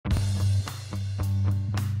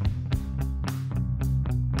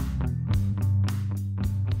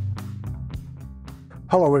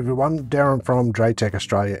Hello everyone, Darren from DrayTek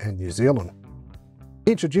Australia and New Zealand.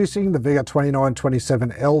 Introducing the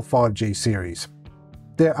Vigor2927L-5G series.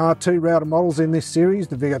 There are two router models in this series,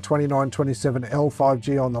 the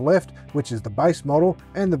Vigor2927L-5G on the left, which is the base model,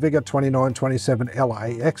 and the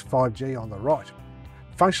Vigor2927L-5G on the right.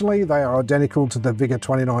 Functionally, they are identical to the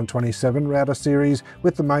Vigor2927 router series,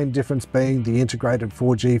 with the main difference being the integrated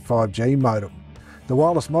 4G 5G modem. The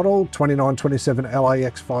wireless model,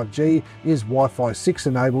 2927L-5G, is Wi-Fi 6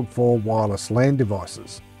 enabled for wireless LAN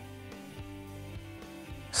devices.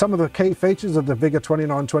 Some of the key features of the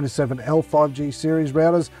Vigor2927L-5G series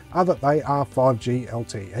routers are that they are 5G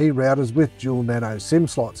LTE routers with dual nano SIM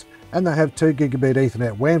slots, and they have 2 gigabit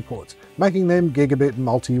Ethernet WAN ports, making them gigabit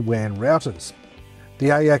multi-WAN routers.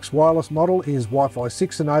 The AX wireless model is Wi-Fi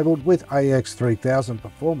 6 enabled with AX3000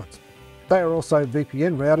 performance. They are also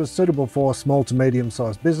VPN routers suitable for small to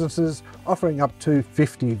medium-sized businesses, offering up to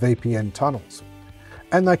 50 VPN tunnels.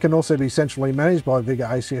 And they can also be centrally managed by Vigor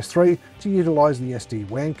ACS3 to utilise the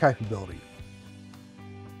SD-WAN capability.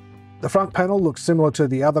 The front panel looks similar to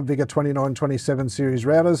the other Vigor2927 series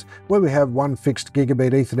routers, where we have one fixed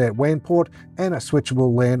gigabit Ethernet WAN port and a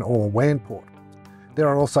switchable LAN or WAN port. There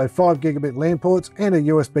are also 5 gigabit LAN ports and a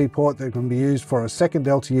USB port that can be used for a second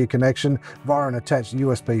LTE connection via an attached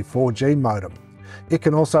USB 4G modem. It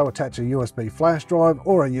can also attach a USB flash drive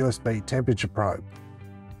or a USB temperature probe.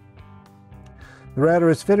 The router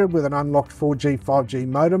is fitted with an unlocked 4G 5G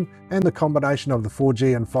modem, and the combination of the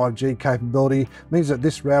 4G and 5G capability means that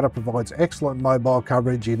this router provides excellent mobile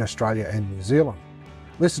coverage in Australia and New Zealand.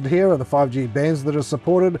 Listed here are the 5G bands that are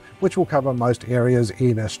supported, which will cover most areas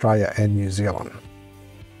in Australia and New Zealand.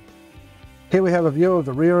 Here we have a view of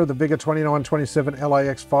the rear of the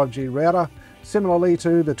Vigor2927L-5G router. Similarly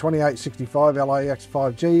to the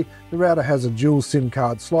 2865L-5G, the router has a dual SIM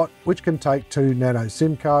card slot, which can take 2 nano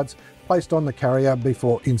SIM cards placed on the carrier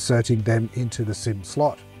before inserting them into the SIM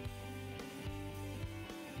slot.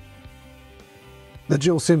 The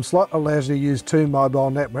dual SIM slot allows you to use 2 mobile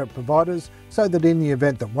network providers, so that in the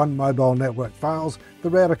event that one mobile network fails, the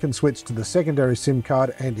router can switch to the secondary SIM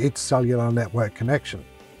card and its cellular network connection.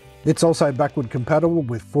 It's also backward compatible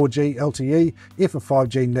with 4G LTE if a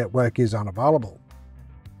 5G network is unavailable.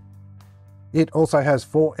 It also has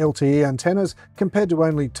 4 LTE antennas compared to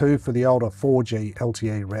only 2 for the older 4G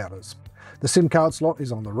LTE routers. The SIM card slot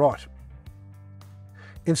is on the right.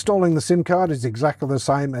 Installing the SIM card is exactly the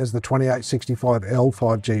same as the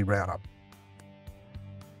 2865L5G router.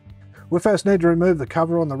 We first need to remove the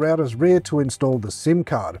cover on the router's rear to install the SIM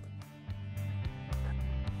card.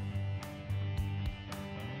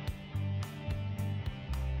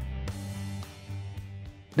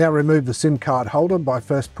 Now remove the SIM card holder by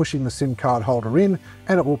first pushing the SIM card holder in,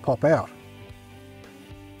 and it will pop out.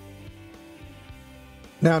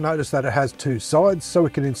 Now notice that it has 2 sides, so we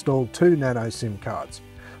can install 2 nano SIM cards.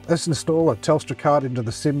 Let's install a Telstra card into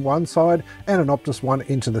the SIM 1 side and an Optus one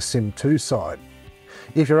into the SIM 2 side.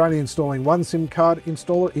 If you're only installing one SIM card,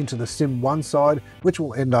 install it into the SIM 1 side, which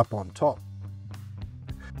will end up on top.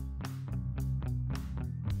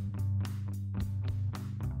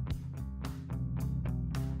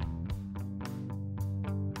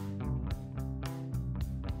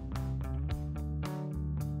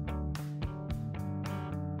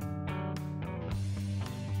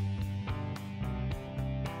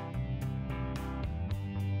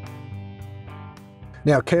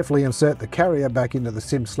 Now carefully insert the carrier back into the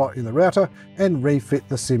SIM slot in the router and refit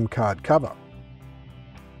the SIM card cover.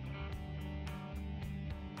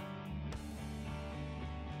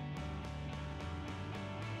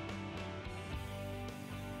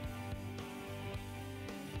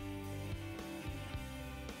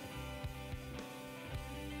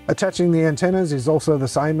 Attaching the antennas is also the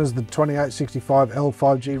same as the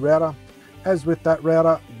 2865L5G router. As with that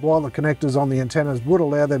router, while the connectors on the antennas would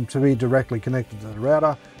allow them to be directly connected to the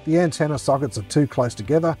router, the antenna sockets are too close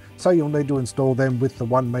together, so you'll need to install them with the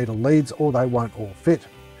 1 meter leads or they won't all fit.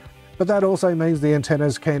 But that also means the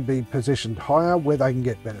antennas can be positioned higher where they can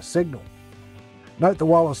get better signal. Note the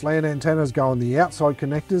wireless LAN antennas go on the outside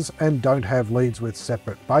connectors and don't have leads with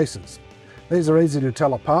separate bases. These are easy to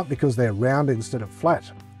tell apart because they're round instead of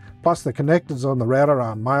flat. Plus the connectors on the router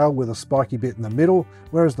are male with a spiky bit in the middle,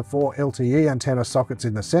 whereas the 4 LTE antenna sockets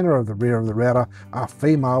in the centre of the rear of the router are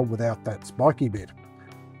female without that spiky bit.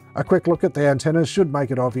 A quick look at the antennas should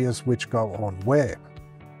make it obvious which go on where.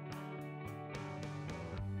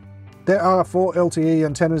 There are 4 LTE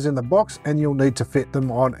antennas in the box, and you'll need to fit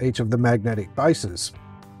them on each of the magnetic bases.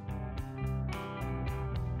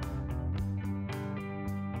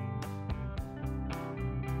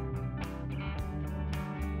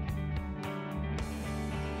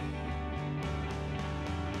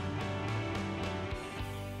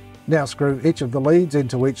 Now screw each of the leads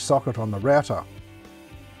into each socket on the router.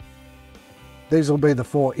 These will be the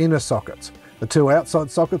 4 inner sockets. The 2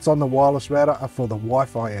 outside sockets on the wireless router are for the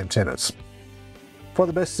Wi-Fi antennas. For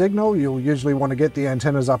the best signal, you'll usually want to get the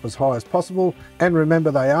antennas up as high as possible, and remember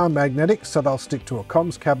they are magnetic, so they'll stick to a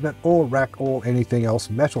comms cabinet or rack or anything else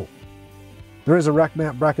metal. There is a rack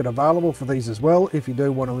mount bracket available for these as well if you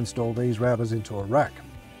do want to install these routers into a rack.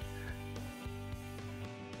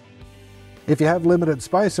 If you have limited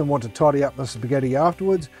space and want to tidy up the spaghetti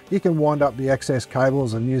afterwards, you can wind up the excess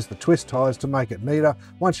cables and use the twist ties to make it neater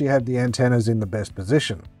once you have the antennas in the best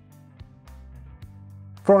position.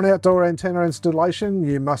 For an outdoor antenna installation,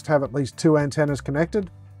 you must have at least 2 antennas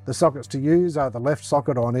connected. The sockets to use are the left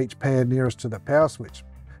socket on each pair nearest to the power switch.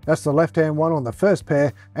 That's the left-hand one on the first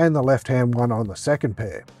pair and the left-hand one on the second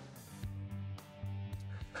pair.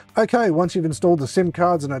 Okay, once you've installed the SIM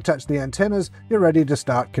cards and attached the antennas, you're ready to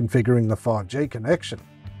start configuring the 5G connection.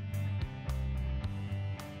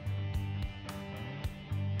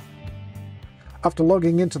 After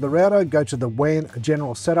logging into the router, go to the WAN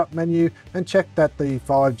General Setup menu and check that the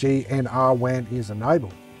 5G NR WAN is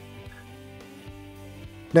enabled.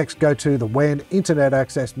 Next, go to the WAN Internet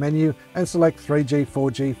Access menu and select 3G,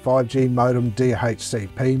 4G, 5G modem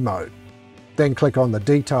DHCP mode. Then click on the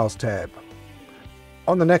Details tab.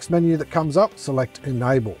 On the next menu that comes up, select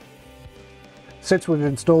Enable. Since we've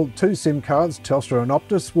installed 2 SIM cards, Telstra and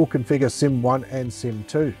Optus will configure SIM 1 and SIM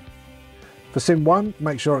 2. For SIM 1,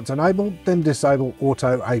 make sure it's enabled, then disable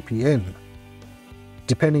Auto APN.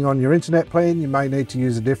 Depending on your internet plan, you may need to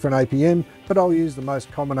use a different APN, but I'll use the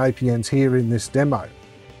most common APNs here in this demo.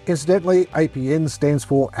 Incidentally, APN stands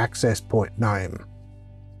for Access Point Name.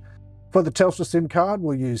 For the Telstra SIM card,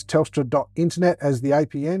 we'll use telstra.internet as the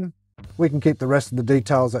APN. We can keep the rest of the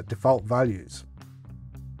details at default values.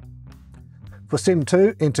 For SIM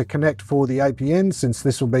 2, enter Connect for the APN, since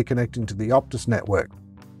this will be connecting to the Optus network.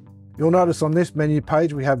 You'll notice on this menu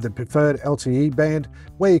page we have the preferred LTE band,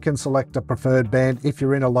 where you can select a preferred band if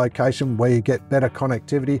you're in a location where you get better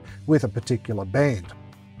connectivity with a particular band.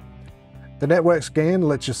 The network scan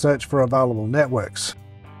lets you search for available networks.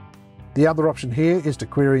 The other option here is to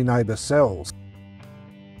query neighbour cells.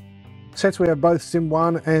 Since we have both SIM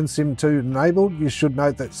 1 and SIM 2 enabled, you should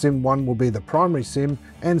note that SIM 1 will be the primary SIM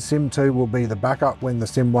and SIM 2 will be the backup when the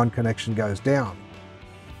SIM 1 connection goes down.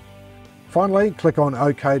 Finally, click on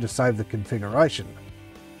OK to save the configuration.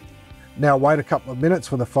 Now wait a couple of minutes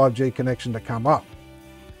for the 5G connection to come up.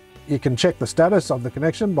 You can check the status of the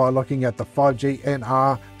connection by looking at the 5G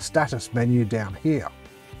NR status menu down here.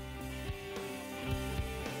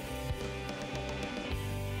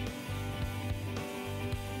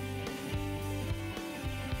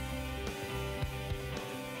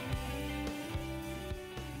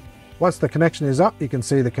 Once the connection is up, you can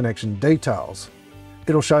see the connection details.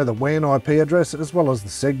 It'll show the WAN IP address as well as the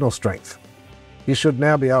signal strength. You should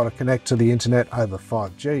now be able to connect to the internet over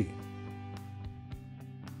 5G.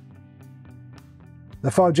 The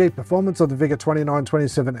 5G performance of the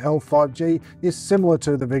Vigor2927L-5G is similar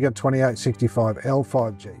to the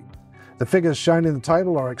Vigor2865L-5G. The figures shown in the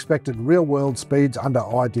table are expected real-world speeds under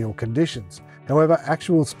ideal conditions. However,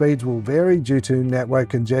 actual speeds will vary due to network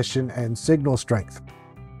congestion and signal strength.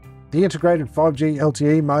 The integrated 5G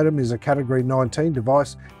LTE modem is a Category 19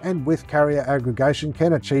 device and with carrier aggregation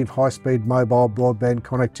can achieve high-speed mobile broadband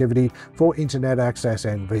connectivity for internet access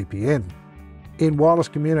and VPN. In wireless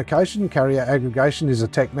communication, carrier aggregation is a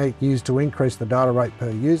technique used to increase the data rate per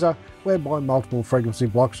user, whereby multiple frequency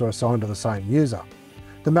blocks are assigned to the same user.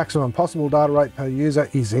 The maximum possible data rate per user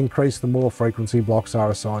is increased the more frequency blocks are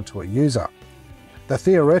assigned to a user. The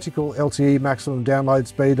theoretical LTE maximum download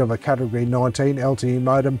speed of a Category 19 LTE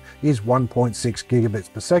modem is 1.6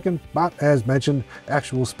 gigabits per second, but as mentioned,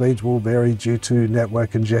 actual speeds will vary due to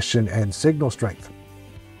network congestion and signal strength.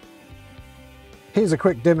 Here's a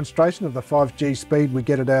quick demonstration of the 5G speed we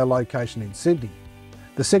get at our location in Sydney.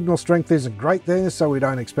 The signal strength isn't great there, so we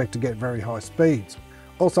don't expect to get very high speeds.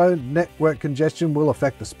 Also, network congestion will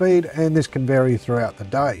affect the speed, and this can vary throughout the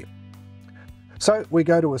day. So we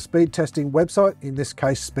go to a speed testing website, in this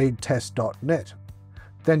case speedtest.net.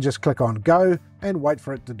 Then just click on Go and wait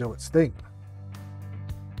for it to do its thing.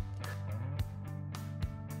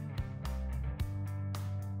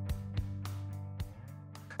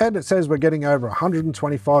 And it says we're getting over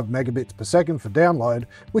 125 megabits per second for download,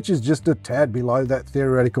 which is just a tad below that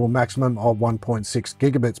theoretical maximum of 1.6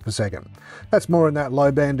 gigabits per second. That's more in that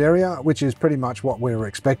low band area, which is pretty much what we were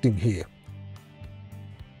expecting here.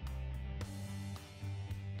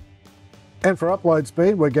 And for upload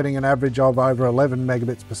speed, we're getting an average of over 11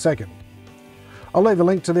 megabits per second. I'll leave a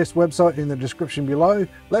link to this website in the description below.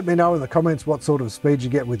 Let me know in the comments what sort of speed you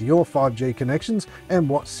get with your 5G connections and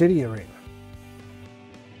what city you're in.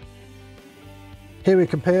 Here we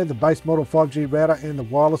compare the base model 5G router and the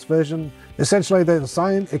wireless version. Essentially they're the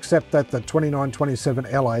same, except that the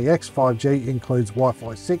 2927LAX 5G includes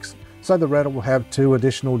Wi-Fi 6, so the router will have 2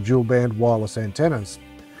 additional dual-band wireless antennas.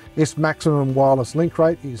 Its maximum wireless link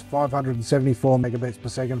rate is 574 megabits per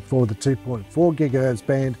second for the 2.4 GHz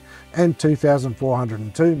band and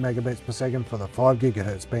 2402 megabits per second for the 5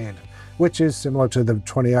 GHz band, which is similar to the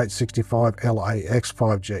 2865LAX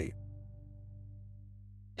 5G.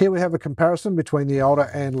 Here we have a comparison between the older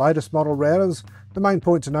and latest model routers. The main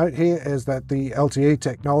point to note here is that the LTE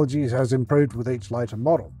technology has improved with each later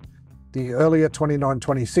model. The earlier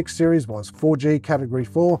 2926 series was 4G Category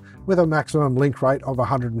 4 with a maximum link rate of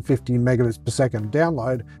 150 megabits per second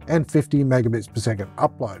download and 50 megabits per second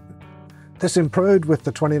upload. This improved with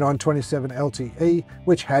the 2927 LTE,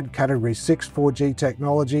 which had Category 6 4G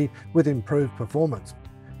technology with improved performance.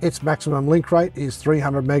 Its maximum link rate is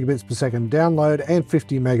 300 megabits per second download and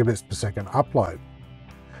 50 megabits per second upload.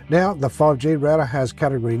 Now, the 5G router has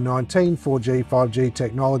Category 19 4G 5G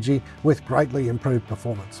technology with greatly improved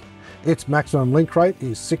performance. Its maximum link rate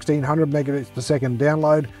is 1600 megabits per second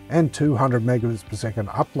download and 200 megabits per second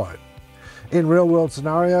upload. In real-world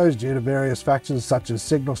scenarios, due to various factors such as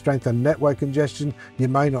signal strength and network congestion, you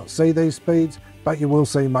may not see these speeds, but you will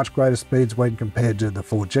see much greater speeds when compared to the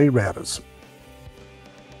 4G routers.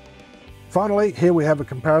 Finally, here we have a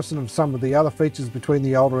comparison of some of the other features between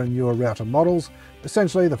the older and newer router models.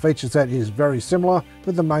 Essentially, the feature set is very similar,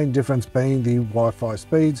 with the main difference being the Wi-Fi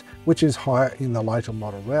speeds, which is higher in the later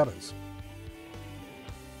model routers.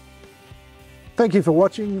 Thank you for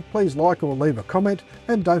watching. Please like or leave a comment,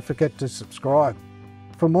 and don't forget to subscribe.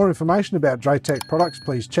 For more information about DrayTek products,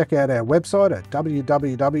 please check out our website at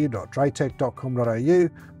www.draytek.com.au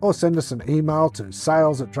or send us an email to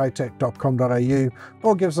sales@draytek.com.au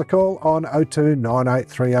or give us a call on 02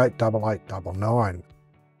 9838 8899.